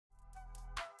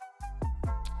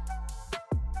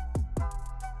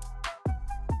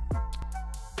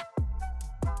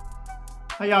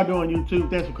How y'all doing, YouTube?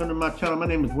 Thanks for coming to my channel. My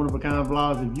name is One of a Kind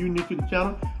Vlogs. If you're new to the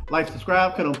channel, like,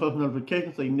 subscribe, cut on post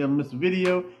notifications so you never miss a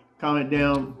video. Comment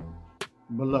down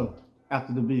below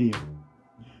after the video.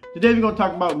 Today we're going to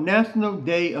talk about National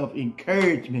Day of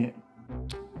Encouragement.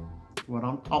 That's what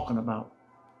I'm talking about.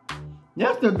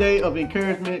 National Day of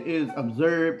Encouragement is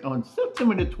observed on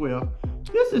September the 12th.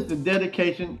 This is the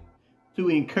dedication to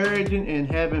encouraging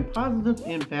and having positive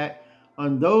impact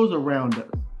on those around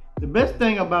us. The best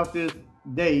thing about this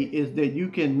day is that you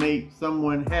can make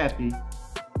someone happy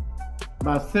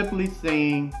by simply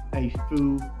saying a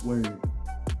few words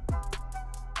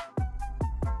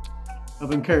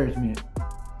of encouragement.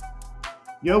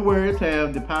 Your words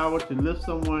have the power to lift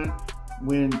someone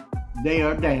when they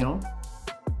are down.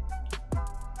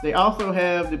 They also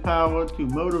have the power to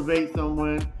motivate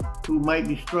someone who might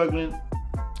be struggling,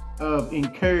 or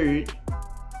encourage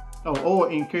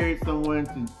someone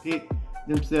to pick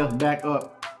themselves back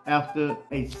up after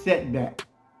a setback.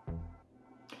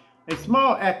 A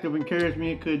small act of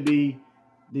encouragement could be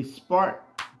the spark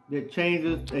that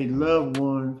changes a loved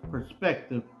one's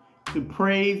perspective. To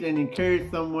praise and encourage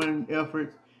someone's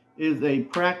efforts is a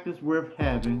practice worth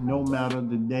having, no matter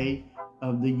the day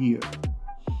of the year.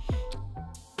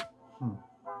 I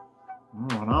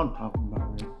know what I'm talking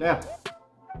about right there.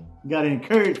 You gotta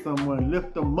encourage someone,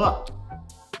 lift them up.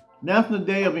 National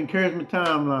Day of Encouragement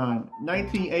timeline,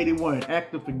 1981,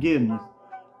 Act of Forgiveness.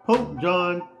 Pope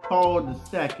John Paul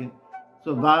II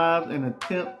survives an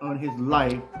attempt on his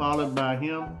life, followed by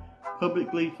him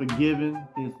publicly forgiving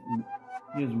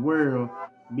his world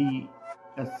be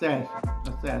assassin.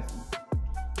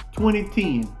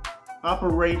 2010,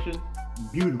 Operation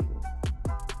Beautiful.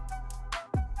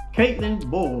 Caitlin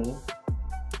Boyle,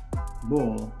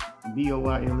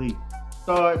 B-O-Y-L-E,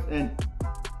 starts an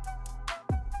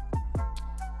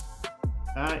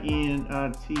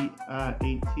I-N-I-T-I-A-T-I-V-E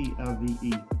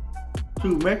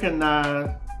to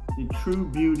recognize the true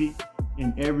beauty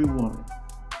in every woman.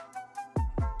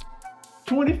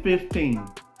 2015,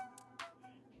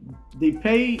 the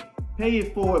Pay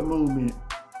It Forward movement.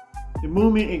 The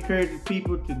movement encourages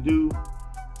people to do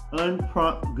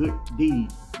unprompted good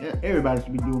deeds. Everybody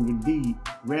should be doing good deeds.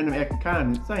 Random act of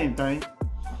kindness, same thing.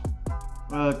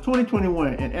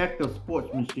 2021, an act of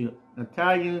sportsmanship.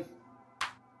 Italians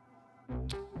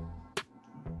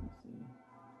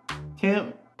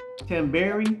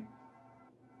Tamberi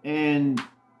and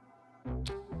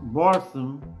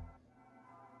Barsom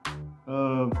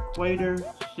of Ecuador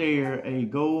share a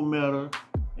gold medal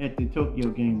at the Tokyo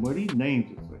game. Well, these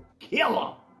names are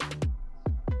killer.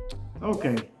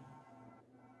 Okay.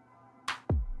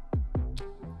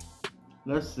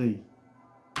 Let's see.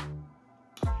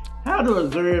 How to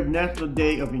observe National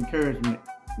Day of Encouragement.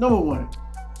 Number 1.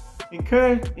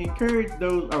 Encourage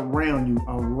those around you.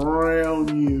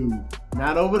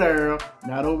 Not over there,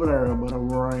 but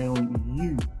around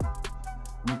you.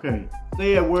 Okay.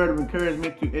 Say a word of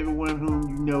encouragement to everyone whom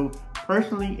you know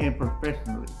personally and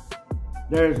professionally.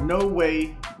 There's no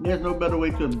better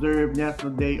way to observe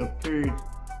National Day of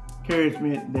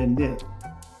Encouragement than this.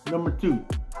 Number 2.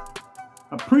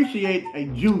 Appreciate a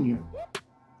junior.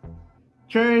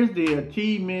 Cherish the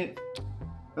achievement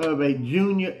of a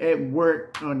junior at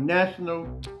work on National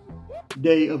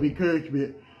Day of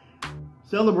Encouragement.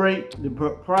 Celebrate the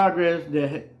progress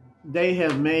that they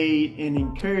have made and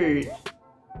encourage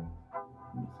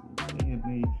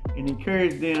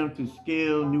them to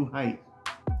scale new heights.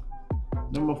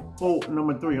 Number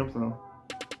 3.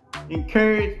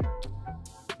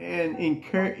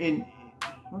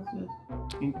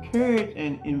 Encourage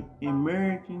an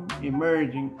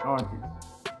emerging artist.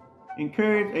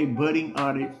 Encourage a budding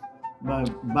artist by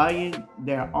buying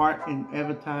their art and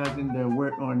advertising their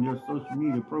work on your social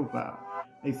media profile.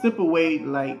 A simple way,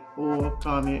 like or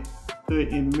comment, could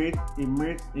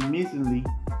immediately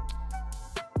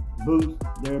boost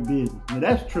their business. Now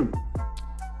that's true.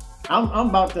 I'm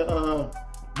about to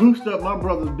boost up my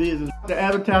brother's business. To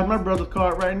advertise my brother's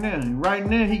card right now. And right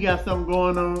now he got something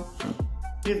going on.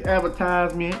 His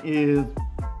advertisement is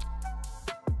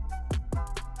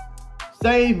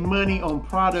save money on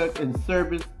product and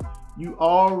service you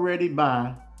already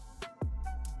buy.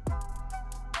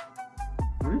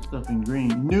 Where's stuff in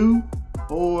green? New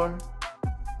or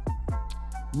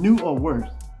worse.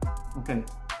 Okay.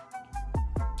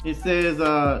 It says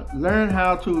learn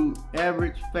how an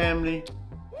average family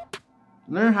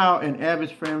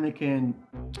can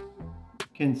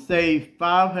save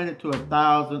 $500 to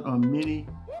 $1,000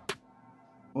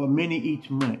 on many each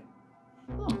month.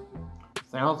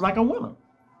 Sounds like a winner.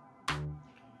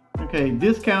 Okay,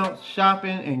 discounts,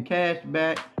 shopping, and cash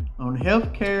back on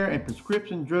health care and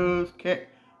prescription drugs,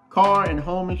 car and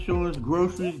home insurance,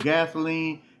 groceries,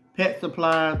 gasoline, pet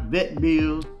supplies, vet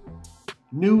bills,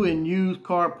 new and used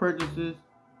car purchases,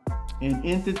 and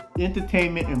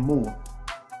entertainment and more.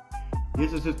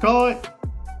 This is his card.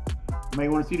 You might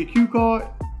want to see the cue card.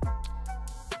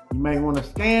 You might want to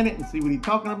scan it and see what he's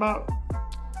talking about.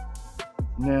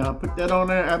 Now, put that on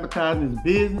there, advertising his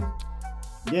business.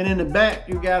 Then in the back,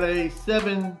 you got a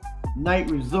 7-night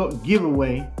resort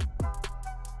giveaway.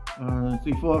 Let's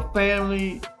see, for a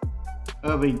family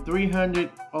of a 300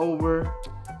 over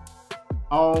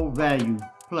all value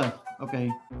plus,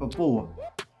 okay, for 4.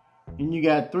 And you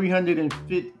got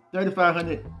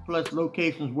 3,500 plus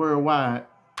locations worldwide.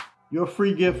 Your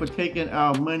free gift for taking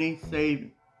our money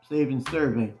saving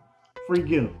survey. Free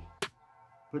gift.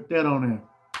 Put that on there.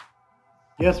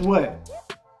 Guess what?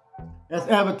 That's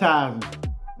advertising.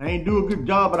 I ain't do a good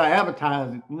job, but I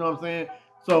advertise it. You know what I'm saying?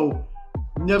 So,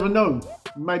 you never know.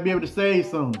 You might be able to save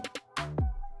some.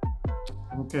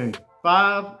 Okay.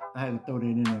 5, I had to throw that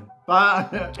in there.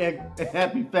 5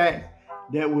 happy facts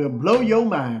that will blow your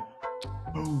mind.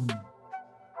 Boom.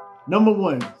 Number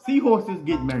 1, seahorses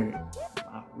get married.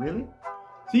 Wow, really?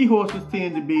 Seahorses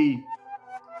tend to be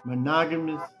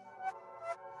monogamous.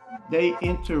 They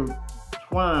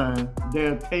intertwine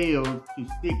their tails to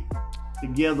stick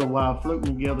together while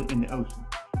floating together in the ocean.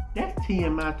 That's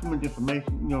TMI, too much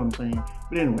information, you know what I'm saying?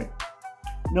 But anyway,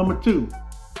 number 2,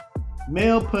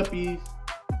 male puppies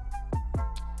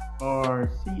are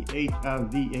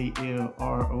CHIVALROUS.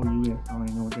 I don't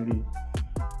even know what that is.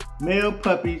 Male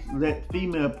puppies let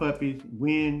female puppies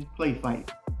win play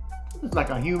fights. It's like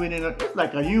a human and a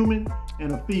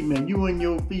female. You and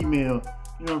your female,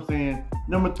 you know what I'm saying?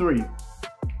 Number 3,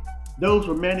 those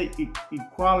romantic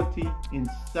equality in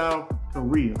South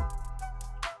Korea.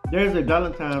 There's a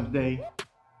Valentine's Day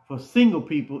for single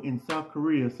people in South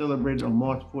Korea celebrated on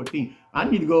March 14th. I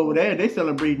need to go over there. They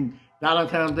celebrating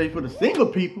Valentine's Day for the single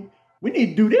people. We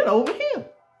need to do that over here.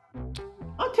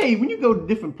 I'll tell you, when you go to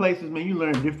different places, man, you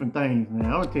learn different things, man.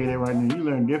 I'm gonna tell you that right now. You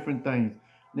learn different things.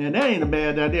 Now, that ain't a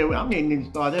bad idea. I may need to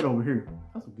start that over here.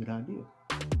 That's a good idea.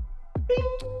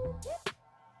 Bing.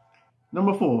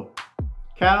 Number 4,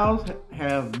 cows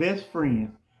have best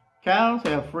friends. Cows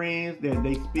have friends that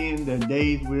they spend their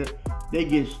days with. They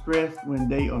get stressed when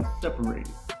they are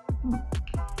separated.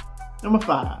 Number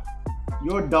 5,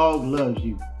 your dog loves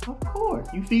you. Of course.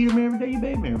 You feed them every day, you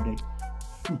bathe them every day.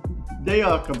 They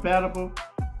are compatible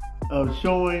of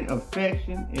showing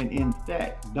affection, and in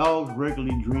fact, dogs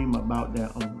regularly dream about their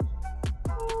owners.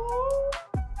 Oh,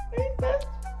 ain't that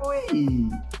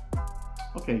sweet?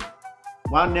 Okay,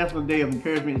 why National Day of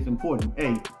Encouragement is important?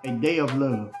 A day of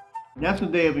love.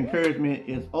 National Day of Encouragement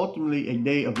is ultimately a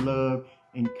day of love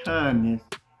and kindness.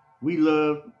 We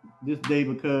love this day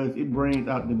because it brings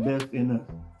out the best in us.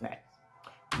 Facts.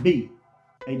 B,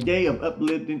 a day of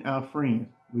uplifting our friends.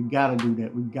 We gotta do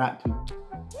that. We got to.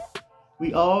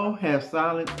 We all have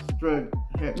silent struggles.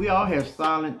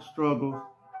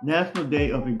 National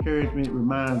Day of Encouragement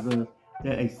reminds us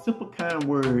that a simple, kind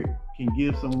word can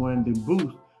give someone the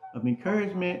boost of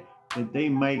encouragement that they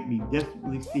might be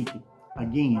desperately seeking.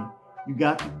 Again, you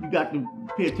got to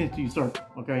pay attention to your circle,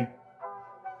 okay?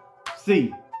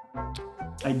 C,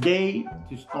 a day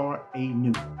to start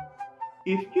anew.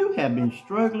 If you have been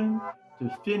struggling to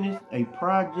finish a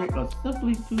project or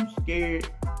simply too scared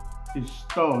to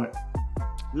start,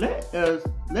 let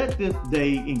this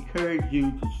day encourage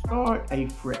you to start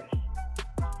afresh.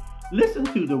 Listen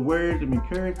to the words of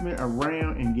encouragement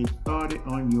around and get started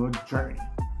on your journey.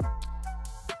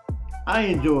 I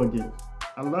enjoyed this.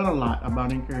 I learned a lot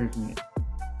about encouragement.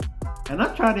 And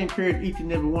I try to encourage each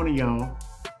and every one of y'all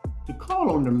to call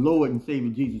on the Lord and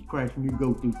Savior Jesus Christ when you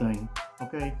go through things,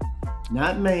 okay?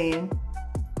 Not man,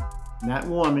 not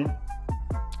woman.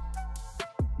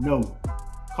 No,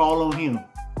 call on him.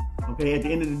 Okay, at the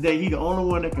end of the day, he's the only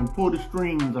one that can pull the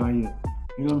strings out here.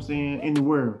 You know what I'm saying? In the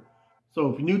world. So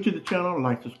if you're new to the channel,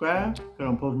 like, subscribe, turn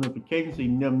on post notifications so you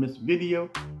never miss a video.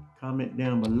 Comment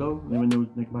down below. Let me know what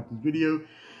you think about this video.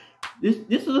 This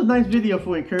is a nice video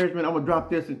for encouragement. I'm gonna drop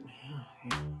this in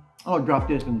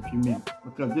a few minutes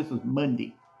because this is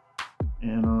Monday.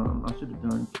 And I should have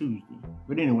done Tuesday.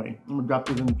 But anyway, I'm gonna drop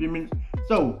this in a few minutes.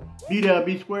 So be there,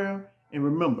 be square, and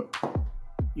remember,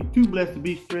 you're too blessed to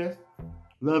be stressed.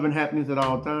 Love and happiness at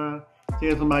all times.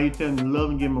 Tell somebody you tell them to love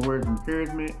and give them a word of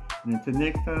encouragement. And until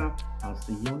next time, I'll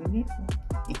see you on the next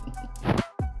one.